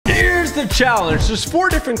here's the challenge. There's 4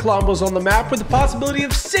 different Klombos on the map with the possibility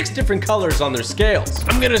of 6 different colors on their scales.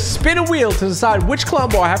 I'm gonna spin a wheel to decide which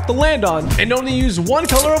Klombo I have to land on and only use 1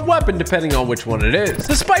 color of weapon depending on which one it is.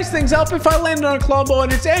 To spice things up, if I land on a Klombo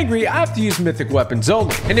and it's angry, I have to use mythic weapons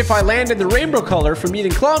only. And if I land in the rainbow color from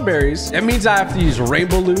eating Klomberries, that means I have to use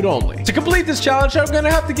rainbow loot only. To complete this challenge, I'm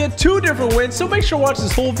gonna have to get 2 different wins, so make sure to watch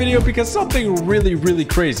this whole video because something really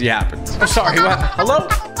crazy happens. I'm sorry, what? Hello?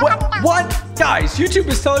 What? Guys, YouTube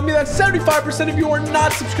is telling me that 75% of you are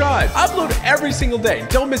not subscribed. I upload every single day.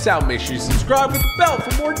 Don't miss out. Make sure you subscribe with the bell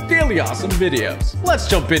for more daily awesome videos. Let's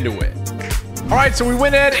jump into it. All right, so we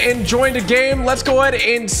went ahead and joined a game. Let's go ahead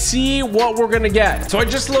and see what we're gonna get. So I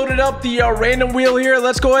just loaded up the random wheel here.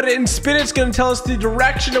 Let's go ahead and spin it. It's gonna tell us the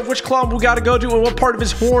direction of which Klombo we gotta go to and what part of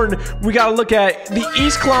his horn we gotta look at. The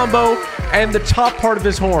East Klombo and the top part of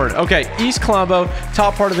his horn. Okay, East Klombo,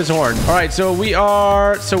 top part of his horn. All right, so we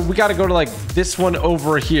gotta go to like this one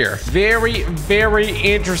over here. Very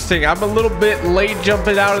interesting. I'm a little bit late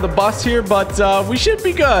jumping out of the bus here, but we should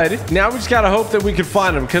be good. Now we just gotta hope that we can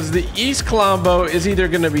find him because the East Klombo is either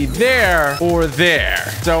going to be there or there.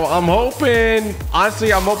 So I'm hoping,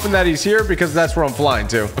 honestly, I'm hoping that he's here because that's where I'm flying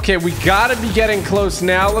to. Okay, we got to be getting close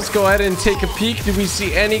now. Let's go ahead and take a peek. Do we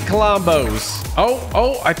see any Klombos?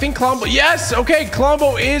 Oh, I think Klombo. Yes. Okay,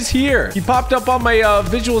 Klombo is here. He popped up on my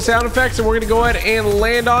visual sound effects and we're going to go ahead and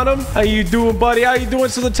land on him. How you doing, buddy? How you doing?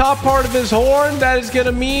 So the top part of his horn, that is going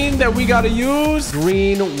to mean that we got to use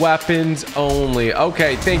green weapons only.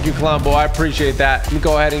 Okay, thank you, Klombo. I appreciate that. Let me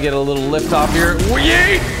go ahead and get a little lift off here.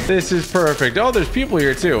 Yeet! This is perfect. Oh, there's people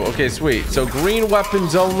here too. Okay, sweet. So green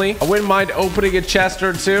weapons only. I wouldn't mind opening a chest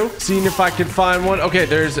or 2, seeing if I could find one. Okay,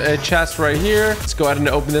 there's a chest right here. Let's go ahead and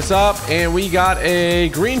open this up. And we got a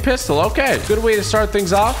green pistol. Okay, good way to start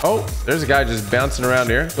things off. Oh, there's a guy just bouncing around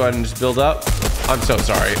here. Go ahead and just build up. I'm so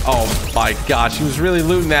sorry. Oh my gosh, he was really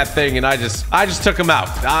looting that thing and I just took him out.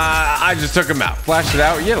 I just took him out. Flashed it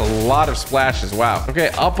out. You had a lot of splashes. Wow. Okay,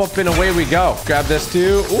 up and away we go. Grab this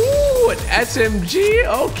too. Ooh, an SMG.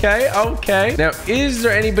 Okay. Now, is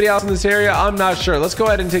there anybody else in this area? I'm not sure. Let's go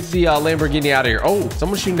ahead and take the Lamborghini out of here. Oh,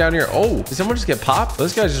 someone's shooting down here. Oh, did someone just get popped?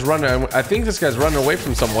 This guy's just running. I think this guy's running away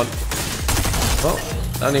from someone. Well,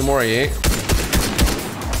 not anymore, he ain't.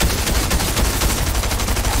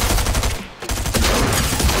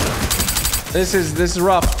 This is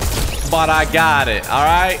rough, but I got it. All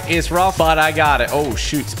right, it's rough, but I got it. Oh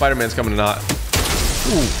shoot, Spider-Man's coming to not.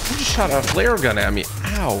 Ooh, who just shot a flare gun at me?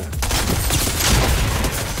 Ow.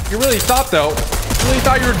 You really thought though? You really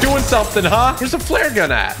thought you were doing something, huh? Where's the flare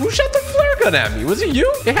gun at? Who shot the flare gun at me? Was it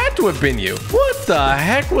you? It had to have been you. What the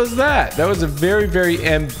heck was that? That was a very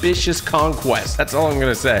ambitious conquest. That's all I'm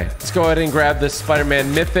gonna say. Let's go ahead and grab this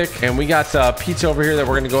Spider-Man Mythic. And we got pizza over here that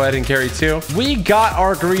we're gonna go ahead and carry too. We got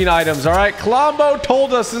our green items, all right? Klombo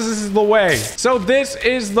told us this is the way. So this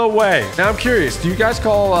is the way. Now I'm curious, do you guys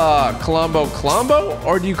call Klombo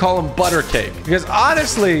or do you call him Buttercake? Because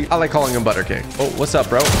honestly, I like calling him Buttercake. Oh, what's up,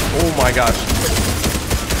 bro? Oh my gosh.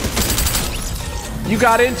 You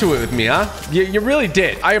got into it with me, huh? You really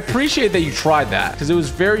did. I appreciate that you tried that because it was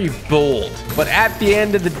very bold. But at the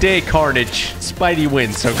end of the day, Carnage, Spidey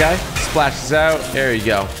wins, okay? Splashes out. There you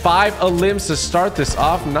go. 5 limbs to start this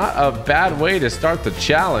off. Not a bad way to start the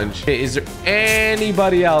challenge. Okay, is there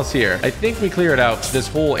anybody else here? I think we cleared out this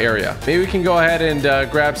whole area. Maybe we can go ahead and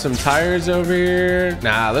grab some tires over here.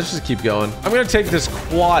 Nah, let's just keep going. I'm going to take this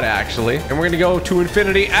quad, actually, and we're going to go to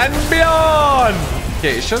infinity and beyond.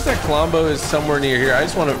 Okay, it shows that Klombo is somewhere near here. I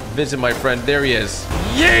just want to visit my friend. There he is.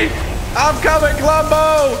 Yeet! I'm coming,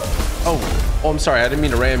 Klombo! Oh, I'm sorry. I didn't mean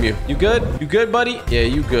to ram you. You good? You good, buddy? Yeah,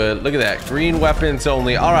 you good. Look at that. Green weapons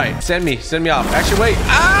only. All right, send me off. Actually, wait.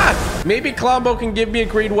 Ah! Maybe Klombo can give me a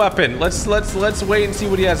green weapon. Let's wait and see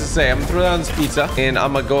what he has to say. I'm gonna throw down this pizza, and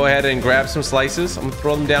I'm gonna go ahead and grab some slices. I'm gonna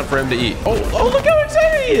throw them down for him to eat. Oh, look how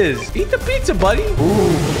excited he is. Eat the pizza, buddy.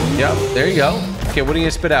 Ooh. Yep, there you go. Okay, what are you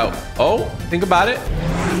gonna spit out? Oh, think about it.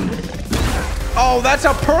 Oh, that's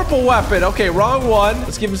a purple weapon. Okay, wrong one.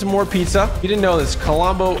 Let's give him some more pizza. You didn't know this.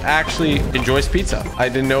 Klombo actually enjoys pizza. I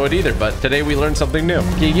didn't know it either, but today we learned something new.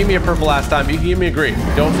 Okay, you gave me a purple last time. You can give me a green.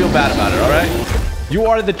 Don't feel bad about it, all right? You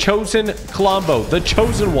are the chosen Klombo, the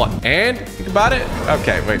chosen one. And think about it.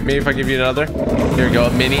 Okay, wait, maybe if I give you another. Here we go,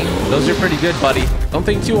 a mini. Those are pretty good, buddy. Don't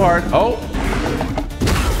think too hard. Oh.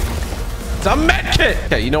 It's a med kit.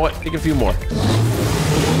 Okay, you know what? Take a few more.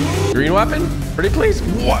 Green weapon? Pretty please.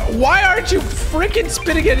 Why aren't you freaking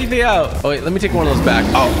spitting anything out? Oh, wait, let me take one of those back.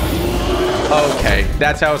 Oh. Okay,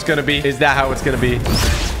 that's how it's gonna be. Is that how it's gonna be?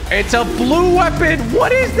 It's a blue weapon.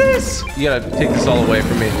 What is this? You gotta take this all away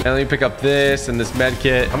from me. And let me pick up this and this med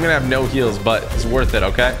kit. I'm gonna have no heals, but it's worth it,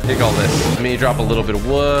 okay? Take all this. Let me drop a little bit of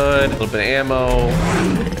wood, a little bit of ammo.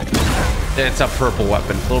 It's a purple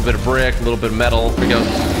weapon. A little bit of brick, a little bit of metal. There we go.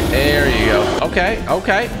 There you go. Okay,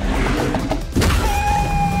 okay.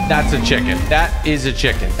 That's a chicken. That is a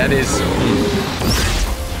chicken. That is...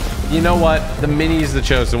 You know what? The mini is the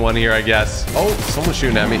chosen one here, I guess. Oh, someone's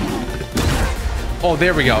shooting at me. Oh,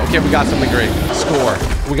 there we go. Okay, we got something great. Score.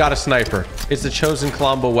 We got a sniper. It's the chosen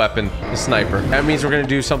Klombo weapon, the sniper. That means we're going to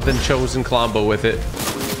do something chosen Klombo with it.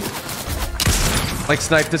 Like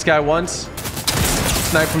snipe this guy once.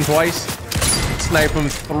 Snipe him twice. Snipe him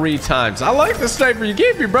 3 times. I like the sniper you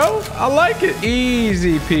gave me, bro. I like it.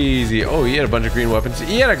 Easy peasy. Oh, he had a bunch of green weapons.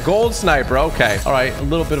 He had a gold sniper. Okay. All right. A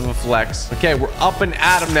little bit of a flex. Okay. We're up and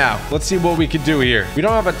at him now. Let's see what we can do here. We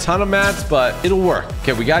don't have a ton of mats, but it'll work.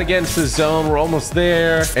 Okay. We got to get into the zone. We're almost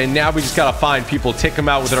there. And now we just got to find people, take them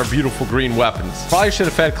out with our beautiful green weapons. Probably should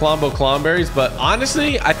have fed Klombo clomberries, but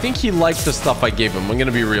honestly, I think he liked the stuff I gave him. I'm going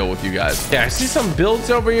to be real with you guys. Yeah. I see some builds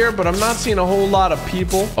over here, but I'm not seeing a whole lot of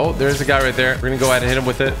people. Oh, there's a guy right there. We're going to go ahead and hit him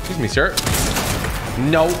with it. Excuse me, sir.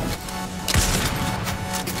 No.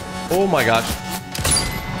 Oh my gosh.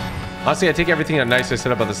 Honestly, I take everything that nice I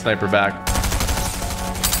set up on the sniper back.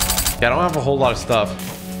 Yeah, I don't have a whole lot of stuff.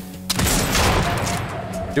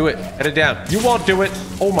 Do it. Head it down. You won't do it.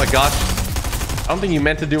 Oh my gosh. I don't think you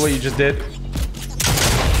meant to do what you just did.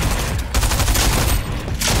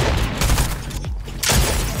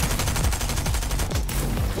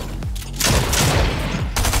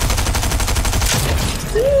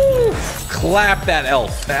 Clap that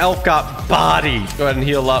elf. The elf got bodied. Go ahead and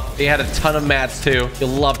heal up. They had a ton of mats too. You'll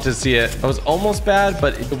love to see it. It was almost bad,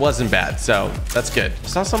 but it wasn't bad. So that's good. I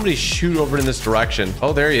saw somebody shoot over in this direction.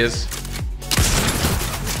 Oh, there he is.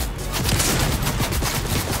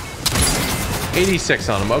 86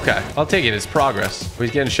 on him. Okay. I'll take it. It's progress. Oh,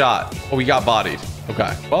 he's getting shot. Oh, we got bodied.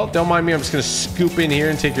 Okay. Well, don't mind me. I'm just going to scoop in here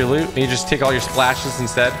and take your loot. And you just take all your splashes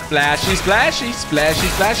instead. Splashy, splashy, splashy,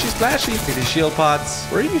 splashy, splashy. Take the shield pots.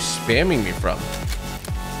 Where are you spamming me from?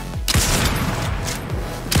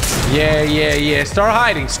 Yeah, yeah, yeah. Start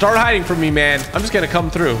hiding. Start hiding from me, man. I'm just going to come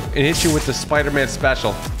through and hit you with the Spider-Man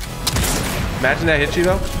special. Imagine that hit you,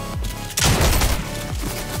 though.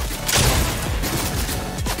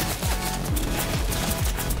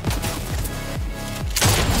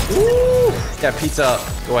 Yeah, pizza up.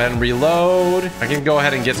 Go ahead and reload. I can go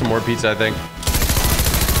ahead and get some more pizza, I think.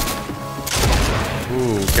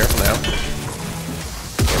 Ooh, careful now.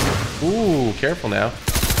 Ooh, careful now.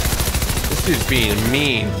 This dude's being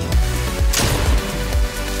mean.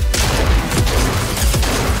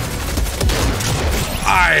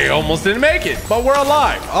 I almost didn't make it, but we're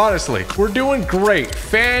alive. Honestly, we're doing great.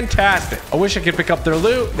 Fantastic. I wish I could pick up their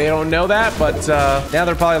loot. They don't know that, but now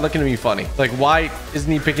they're probably looking at me funny. Like, why isn't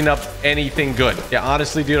he picking up anything good? Yeah,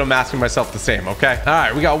 honestly, dude, I'm asking myself the same, okay? All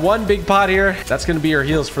right, we got one big pot here. That's going to be our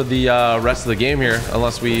heals for the rest of the game here,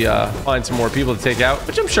 unless we find some more people to take out,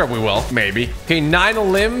 which I'm sure we will, maybe. Okay,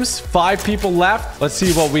 9 limbs, 5 people left. Let's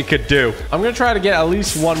see what we could do. I'm going to try to get at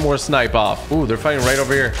least one more snipe off. Ooh, they're fighting right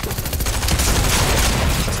over here.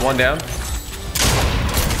 One down.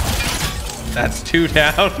 That's 2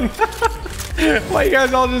 down. Why you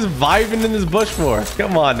guys all just vibing in this bush for?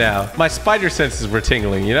 Come on now. My spider senses were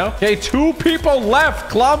tingling, you know? Okay, 2 people left.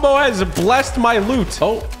 Klombo has blessed my loot.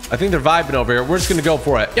 Oh, I think they're vibing over here. We're just gonna go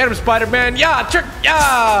for it. Get him, Spider-Man. Yeah, trick.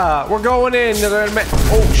 Yeah. We're going in.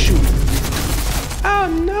 Oh, shoot. Oh,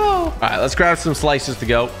 no. All right, let's grab some slices to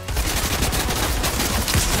go.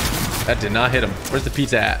 That did not hit him. Where's the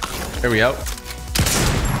pizza at? There we go.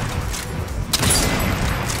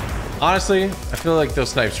 Honestly, I feel like those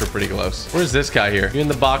snipes were pretty close. Where's this guy here? You in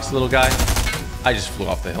the box, little guy? I just flew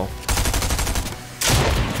off the hill.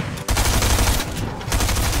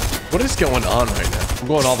 What is going on right now? I'm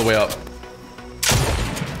going all the way up.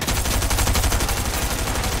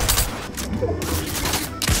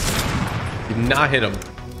 Did not hit him.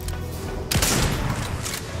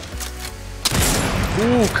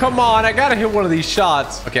 Ooh, come on. I gotta hit one of these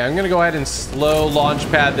shots. Okay, I'm gonna go ahead and slow launch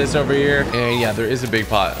pad this over here. And yeah, there is a big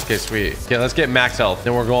pot. Okay, sweet. Okay, let's get max health.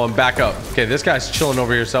 Then we're going back up. Okay, this guy's chilling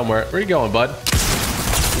over here somewhere. Where are you going, bud?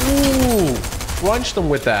 Ooh, crunched him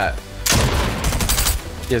with that.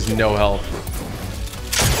 He has no health.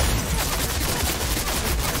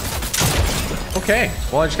 Okay,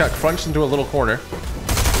 well, I just got crunched into a little corner.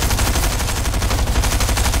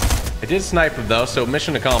 I did snipe him though, so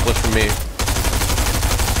mission accomplished for me.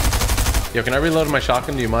 Yo, can I reload my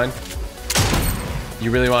shotgun? Do you mind?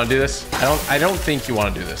 You really want to do this? I don't think you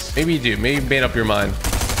want to do this. Maybe you do. Maybe you made up your mind.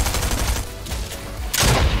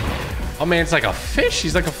 Oh man, it's like a fish.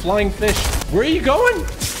 He's like a flying fish. Where are you going?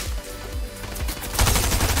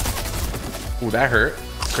 Ooh, that hurt.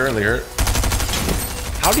 Certainly hurt.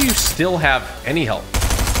 How do you still have any health?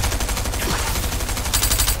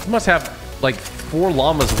 You must have like 4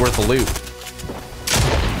 llamas worth of loot.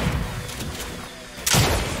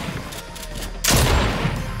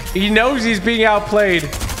 He knows he's being outplayed.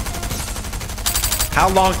 How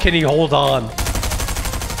long can he hold on?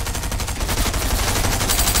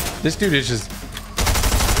 This dude is just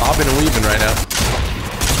bobbing and weaving right now.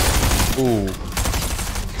 Ooh.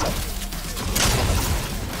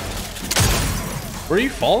 Where are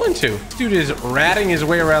you falling to? This dude is ratting his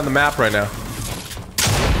way around the map right now.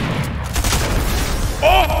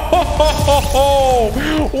 Oh, ho, ho, ho, ho.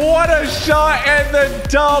 What a shot and the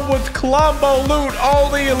dub with Klombo loot.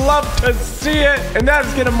 Only love to see it. And that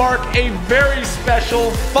is going to mark a very special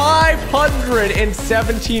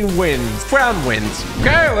 517 wins. Crown wins.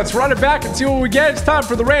 Okay, let's run it back and see what we get. It's time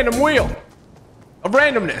for the random wheel of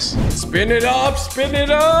randomness. Spin it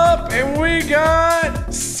up, and we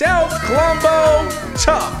got South Klombo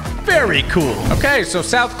Top. Very cool. Okay, so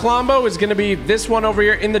South Klombo is gonna be this one over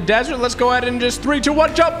here in the desert. Let's go ahead and just 3, 2,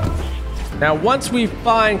 1, jump. Now, once we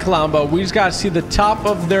find Klombo, we just gotta see the top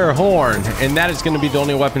of their horn, and that is gonna be the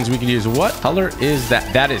only weapons we can use. What color is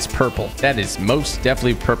that? That is purple. That is most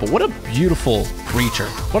definitely purple. What a beautiful creature.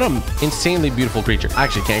 What an insanely beautiful creature. I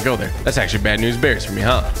actually can't go there. That's actually bad news bears for me,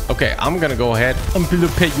 huh? Okay, I'm gonna go ahead. I'm gonna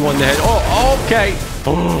pet you on the head. Oh, okay.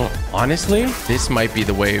 Oh, honestly, this might be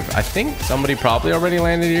the wave. I think somebody probably already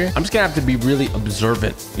landed here. I'm just gonna have to be really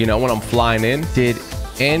observant, you know, when I'm flying in. Did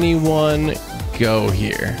anyone go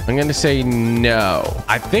here? I'm gonna say no.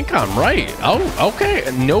 I think I'm right. Oh, okay.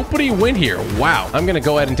 Nobody went here. Wow. I'm gonna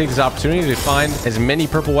go ahead and take this opportunity to find as many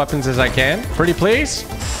purple weapons as I can. Pretty please.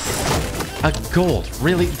 A gold.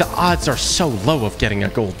 Really? The odds are so low of getting a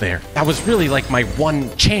gold there. That was really like my one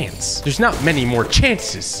chance. There's not many more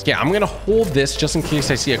chances. Yeah, I'm gonna hold this just in case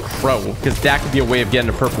I see a crow, because that could be a way of getting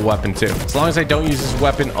a purple weapon too. As long as I don't use this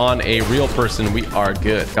weapon on a real person, we are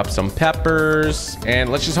good. Got some peppers, and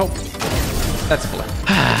let's just hope. That's a blue.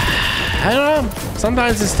 I don't know.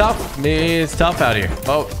 Sometimes it's tough. It's tough out here.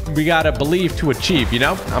 Oh, we gotta believe to achieve, you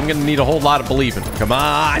know? I'm gonna need a whole lot of believing. Come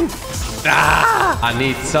on. Ah, I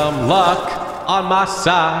need some luck on my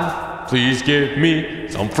side. Please give me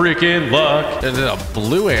some freaking luck. There's a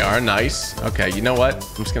blue AR. Nice. Okay, you know what?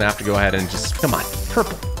 I'm just gonna have to go ahead and just... Come on.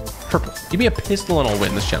 Purple. Purple. Give me a pistol and I'll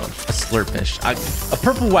win this challenge. A slurpfish. A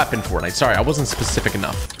purple weapon, Fortnite. Sorry, I wasn't specific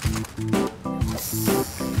enough.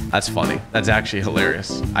 That's funny. That's actually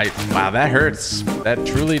hilarious. Wow, that hurts. That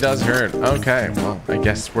truly does hurt. Okay, well, I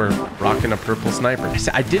guess we're rocking a purple sniper.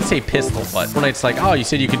 I did say pistol, but Fortnite's like, oh, you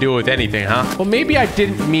said you could do it with anything, huh? Well, maybe I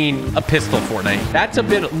didn't mean a pistol, Fortnite. That's a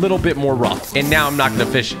little bit more rough. And now I'm not gonna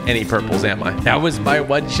fish any purples, am I? That was my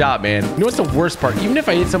one shot, man. You know what's the worst part? Even if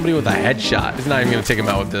I hit somebody with a headshot, it's not even gonna take him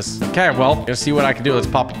out with this. Okay, well, gonna see what I can do. Let's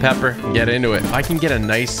pop a pepper and get into it. If I can get a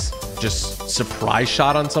nice just surprise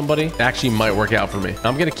shot on somebody, it actually might work out for me.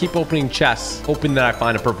 I'm gonna keep opening chests, hoping that I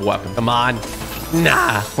find a purple weapon. Come on.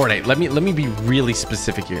 Nah, Fortnite, let me be really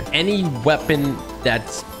specific here. Any weapon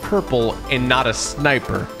that's purple and not a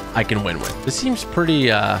sniper, I can win with. This seems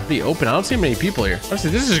pretty open. I don't see many people here. Honestly,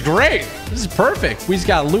 this is great. This is perfect. We just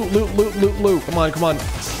got loot, loot, loot, loot, loot. Come on, come on.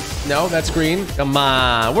 No, that's green. Come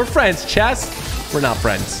on. We're friends, chest. We're not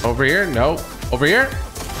friends. Over here? No. Over here?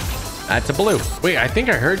 That's a blue. Wait, I think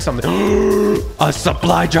I heard something. A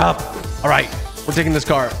supply drop. All right, we're taking this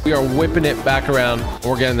car. We are whipping it back around.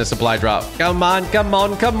 We're getting the supply drop. Come on, come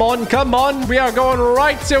on, come on, come on. We are going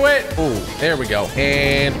right to it. Oh, there we go.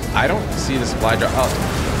 And I don't see the supply drop. Oh,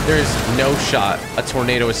 there's no shot a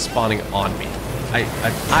tornado is spawning on me. I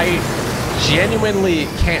genuinely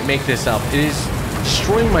can't make this up. It is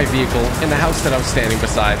destroying my vehicle in the house that I was standing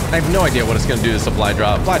beside. I have no idea what it's going to do to supply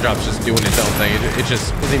drop. Supply drop's just doing its own thing. It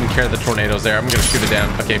just doesn't even care the tornado's there. I'm going to shoot it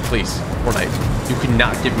down. Okay, please. Fortnite, you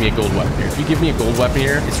cannot give me a gold weapon here. If you give me a gold weapon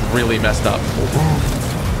here, it's really messed up.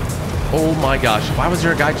 Oh my gosh. Why was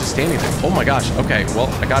there a guy just standing there? Oh my gosh. Okay, well,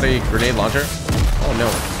 I got a grenade launcher. Oh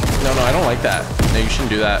no. No, I don't like that. No, you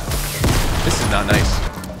shouldn't do that. This is not nice.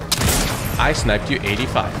 I sniped you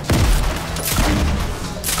 85.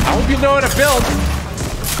 I hope you know how to build.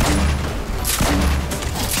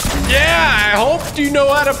 Yeah, I hope you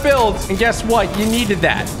know how to build. And guess what? You needed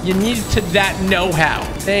that. You needed that know-how.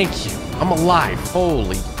 Thank you. I'm alive.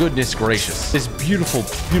 Holy goodness gracious. This beautiful,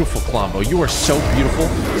 beautiful Klombo. You are so beautiful.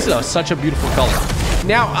 This is such a beautiful color.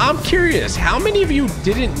 Now, I'm curious. How many of you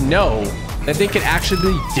didn't know that they could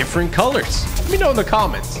actually be different colors? Let me know in the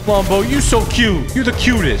comments. Klombo, you so cute. You're the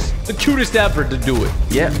cutest. The cutest ever to do it.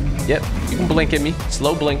 Yep. You can blink at me.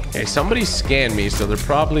 Slow blink. Okay, somebody scanned me, so they're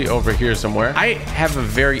probably over here somewhere. I have a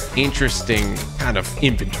very interesting kind of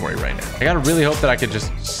inventory right now. I gotta really hope that I could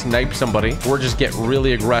just snipe somebody or just get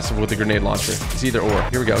really aggressive with the grenade launcher. It's either or.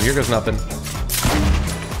 Here we go. Here goes nothing.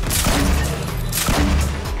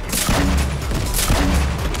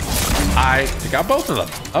 I got both of them.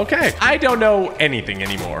 Okay. I don't know anything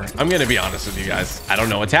anymore. I'm going to be honest with you guys. I don't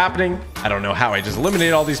know what's happening. I don't know how I just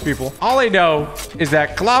eliminated all these people. All I know is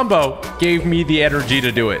that Klombo gave me the energy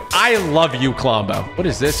to do it. I love you, Klombo. What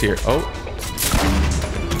is this here? Oh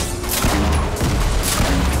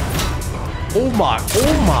my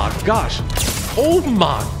gosh. Oh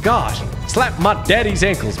my gosh. Slap my daddy's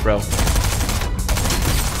ankles, bro.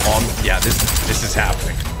 Yeah, this is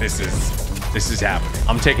happening. This is happening.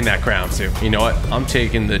 I'm taking that crown too. You know what? I'm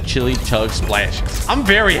taking the chili chug splashes. I'm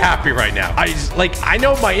very happy right now. I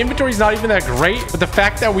know my inventory is not even that great, but the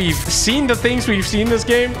fact that we've seen the things we've seen in this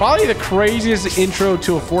game, probably the craziest intro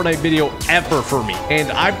to a Fortnite video ever for me.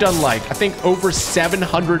 And I've done like, I think over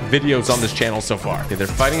 700 videos on this channel so far. Okay, they're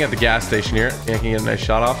fighting at the gas station here. I can get a nice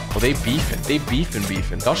shot off. Well, they beefing. They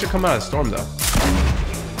beefing. Y'all should come out of the storm though.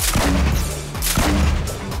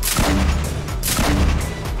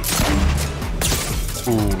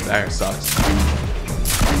 Ooh, that sucks.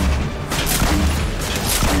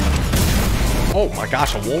 Oh my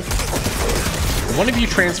gosh, a wolf. One of you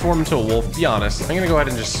transform into a wolf, be honest. I'm gonna go ahead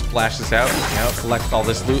and just splash this out. Now collect all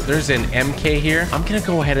this loot. There's an MK here. I'm gonna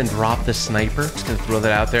go ahead and drop the sniper. Just gonna throw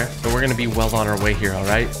that out there. But we're gonna be well on our way here, all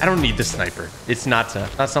right? I don't need the sniper. It's not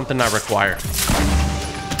something I require.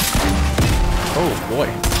 Oh boy.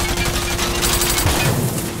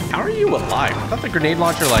 How are you alive? I thought the grenade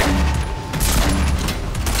launcher like...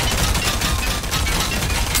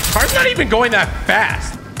 Car's not even going that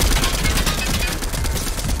fast.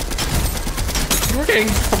 We're getting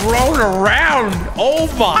thrown around.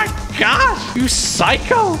 Oh my gosh, you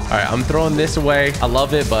psycho. All right, I'm throwing this away. I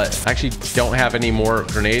love it, but I actually don't have any more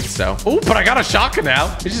grenades, so. Oh, but I got a shotgun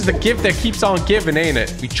now. It's just the gift that keeps on giving, ain't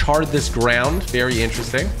it? We charred this ground. Very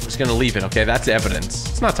interesting. I'm just gonna leave it, okay? That's evidence.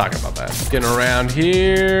 Let's not talk about that. Getting around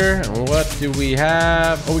here. What do we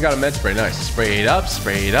have? Oh, we got a med spray. Nice. Spray it up.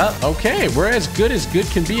 Okay, we're as good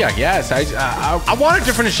can be, I guess. I want a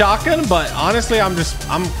different shotgun, but honestly, I'm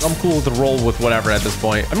cool to roll with whatever at this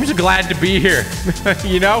point. I'm just glad to be here.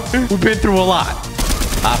 You know? We've been through a lot.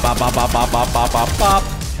 Pop.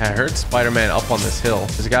 I heard Spider-Man up on this hill.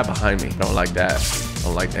 There's a guy behind me. I don't like that.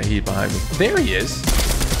 He's behind me. There he is.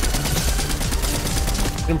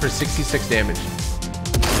 Hit him for 66 damage.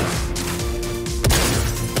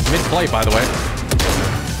 Mid-play, by the way.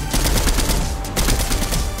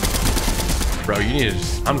 Bro, you need to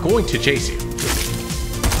just... I'm going to chase you.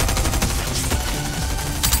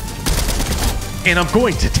 And I'm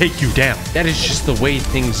going to take you down. That is just the way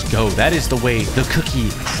things go. That is the way the cookie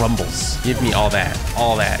crumbles. Give me all that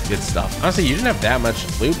good stuff. Honestly, you didn't have that much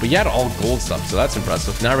loot, but you had all gold stuff, so that's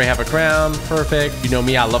impressive. Now we have a crown. Perfect. You know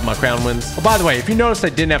me, I love my crown wins. Oh, by the way, if you noticed I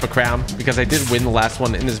didn't have a crown, because I did win the last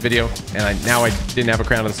one in this video, and now I didn't have a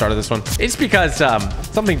crown at the start of this one, it's because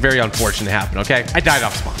something very unfortunate happened, okay? I died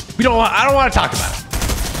off spawn. I don't want to talk about it.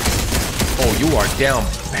 Oh, you are down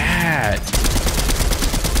bad.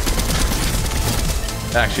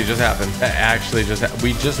 That actually just happened.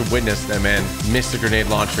 We just witnessed that man miss the grenade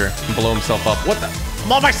launcher and blow himself up. What the?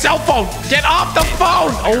 I'm on my cell phone. Get off the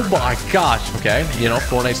phone. Oh my gosh. Okay. You know,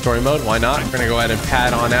 Fortnite story mode. Why not? We're going to go ahead and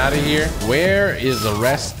pad on out of here. Where is the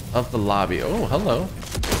rest of the lobby? Oh, hello.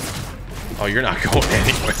 Oh, you're not going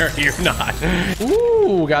anywhere. You're not.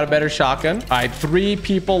 Ooh, got a better shotgun. All right, 3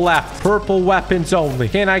 people left. Purple weapons only.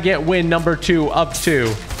 Can I get win number 2 of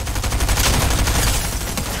 2?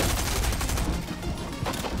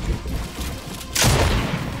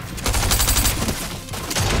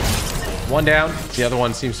 One down. The other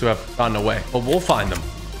one seems to have gotten away, but we'll find them.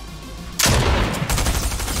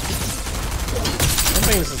 I don't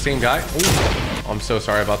think it's the same guy. Ooh. I'm so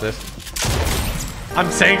sorry about this. I'm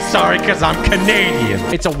saying sorry because I'm Canadian.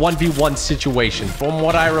 It's a 1v1 situation. From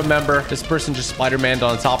what I remember, this person just Spider-Man'd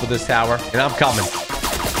on top of this tower, and I'm coming.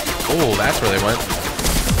 Oh, that's where they went.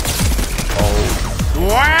 Oh,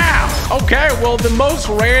 wow. Okay, well, the most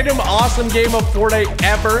random, awesome game of Fortnite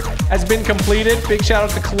ever has been completed. Big shout out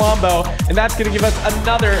to Klombo, and that's going to give us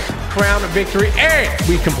another crown victory, and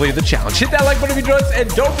we completed the challenge. Hit that like button if you enjoyed this, and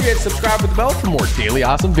don't forget to subscribe with the bell for more daily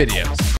awesome videos.